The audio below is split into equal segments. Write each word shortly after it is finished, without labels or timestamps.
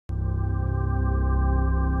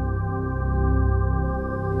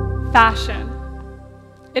Fashion.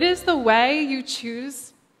 It is the way you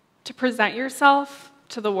choose to present yourself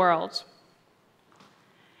to the world.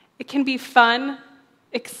 It can be fun,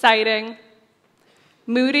 exciting,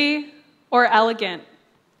 moody, or elegant.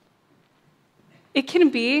 It can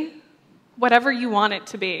be whatever you want it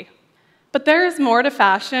to be. But there is more to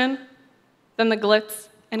fashion than the glitz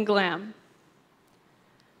and glam.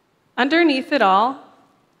 Underneath it all,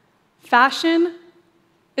 fashion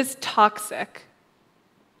is toxic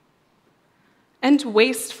and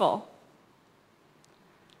wasteful.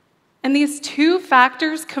 And these two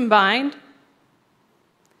factors combined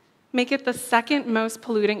make it the second most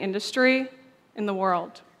polluting industry in the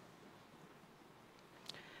world.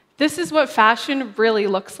 This is what fashion really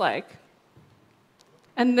looks like.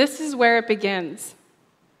 And this is where it begins.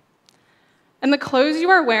 And the clothes you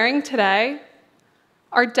are wearing today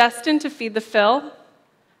are destined to feed the filth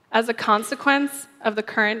as a consequence of the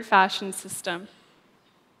current fashion system.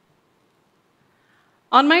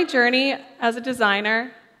 On my journey as a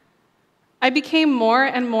designer, I became more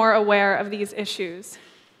and more aware of these issues.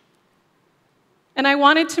 And I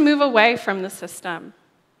wanted to move away from the system.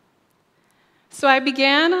 So I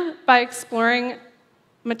began by exploring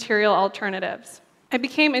material alternatives. I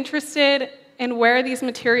became interested in where these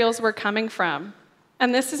materials were coming from.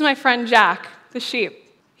 And this is my friend Jack, the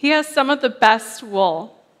sheep. He has some of the best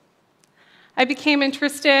wool. I became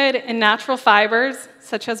interested in natural fibers,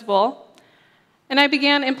 such as wool, and I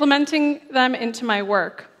began implementing them into my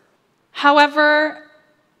work. However,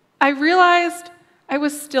 I realized I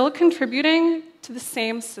was still contributing to the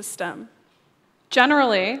same system.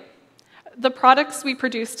 Generally, the products we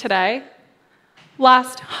produce today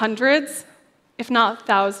last hundreds, if not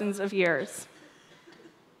thousands of years.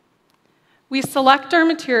 We select our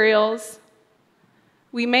materials,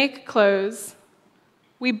 we make clothes,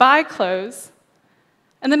 we buy clothes,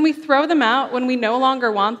 and then we throw them out when we no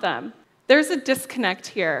longer want them. There's a disconnect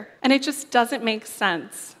here, and it just doesn't make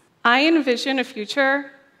sense. I envision a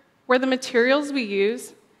future where the materials we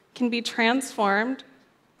use can be transformed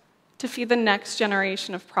to feed the next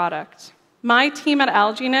generation of product. My team at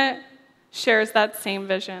Alginit shares that same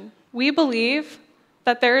vision. We believe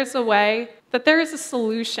that there is a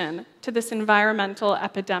solution to this environmental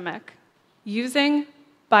epidemic using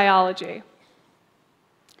biology.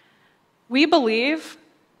 We believe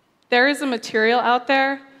there is a material out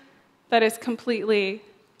there that is completely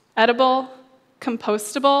edible,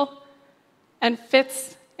 compostable, and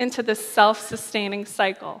fits into this self-sustaining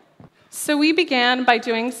cycle. So we began by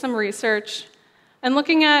doing some research and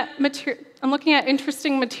looking at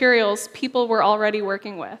interesting materials people were already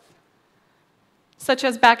working with, such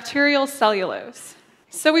as bacterial cellulose.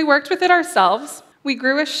 So we worked with it ourselves. We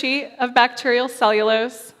grew a sheet of bacterial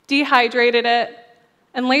cellulose, dehydrated it,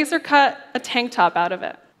 and laser cut a tank top out of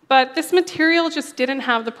it. But this material just didn't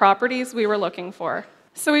have the properties we were looking for.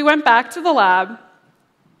 So we went back to the lab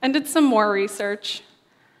and did some more research.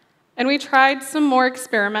 And we tried some more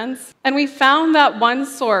experiments, and we found that one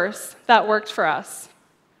source that worked for us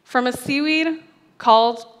from a seaweed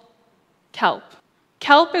called kelp.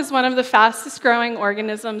 Kelp is one of the fastest growing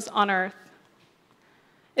organisms on Earth.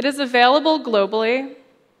 It is available globally,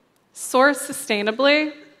 sourced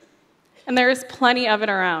sustainably, and there is plenty of it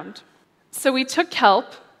around. So we took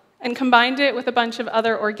kelp and combined it with a bunch of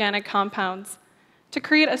other organic compounds to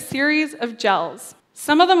create a series of gels.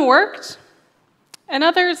 Some of them worked, and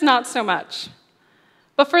others not so much.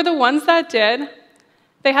 But for the ones that did,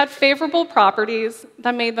 they had favorable properties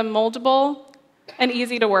that made them moldable and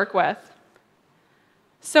easy to work with.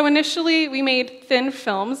 So initially, we made thin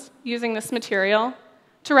films using this material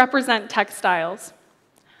to represent textiles.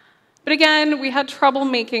 But again, we had trouble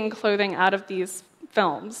making clothing out of these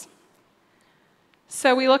films.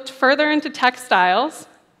 So we looked further into textiles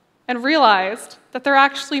and realized that they're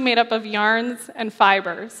actually made up of yarns and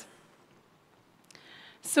fibers.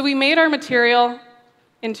 So we made our material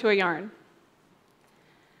into a yarn.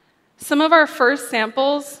 Some of our first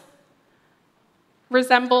samples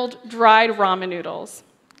resembled dried ramen noodles.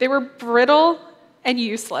 They were brittle and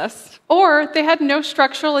useless, or they had no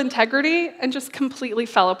structural integrity and just completely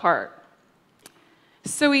fell apart.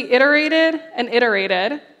 So we iterated and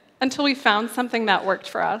iterated until we found something that worked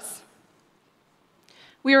for us.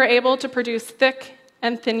 We were able to produce thick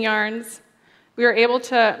and thin yarns. We were able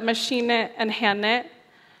to machine knit and hand knit,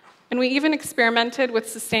 and we even experimented with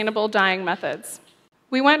sustainable dyeing methods.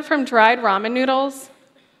 We went from dried ramen noodles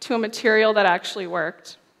to a material that actually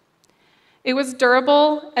worked. It was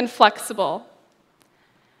durable and flexible,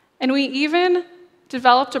 and we even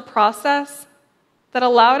developed a process that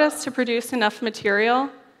allowed us to produce enough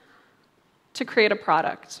material to create a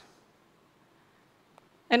product.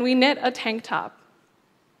 And we knit a tank top.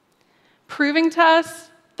 proving to us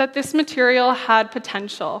that this material had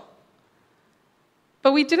potential.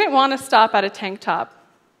 But we didn't want to stop at a tank top.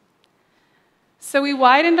 So we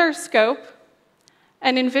widened our scope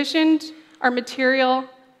and envisioned our material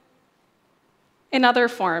in other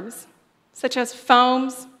forms, such as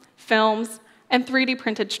foams, films, and 3D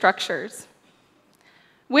printed structures.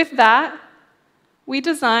 With that, we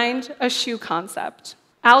designed a shoe concept.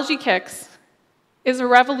 Algiknit is a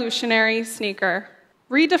revolutionary sneaker,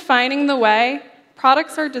 redefining the way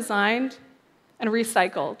products are designed and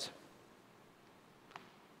recycled.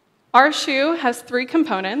 Our shoe has 3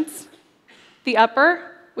 components: the upper,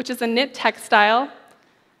 which is a knit textile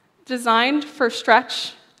designed for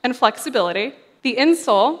stretch and flexibility; the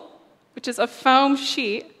insole, which is a foam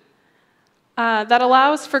sheet that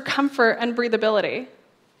allows for comfort and breathability;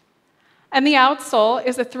 and the outsole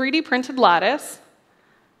is a 3D printed lattice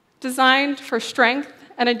designed for strength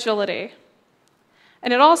and agility.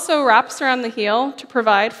 And it also wraps around the heel to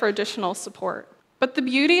provide for additional support. But the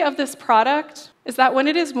beauty of this product is that when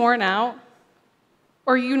it is worn out,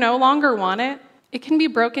 or you no longer want it, it can be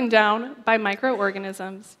broken down by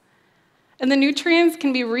microorganisms, and the nutrients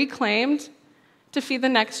can be reclaimed to feed the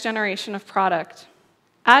next generation of product.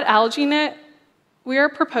 At Alginit, we are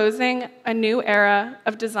proposing a new era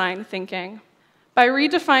of design thinking. By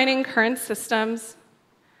redefining current systems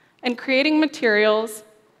and creating materials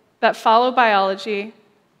that follow biology,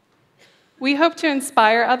 we hope to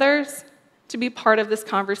inspire others to be part of this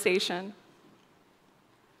conversation.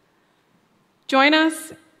 Join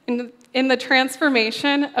us in the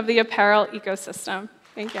transformation of the apparel ecosystem.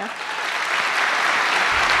 Thank you.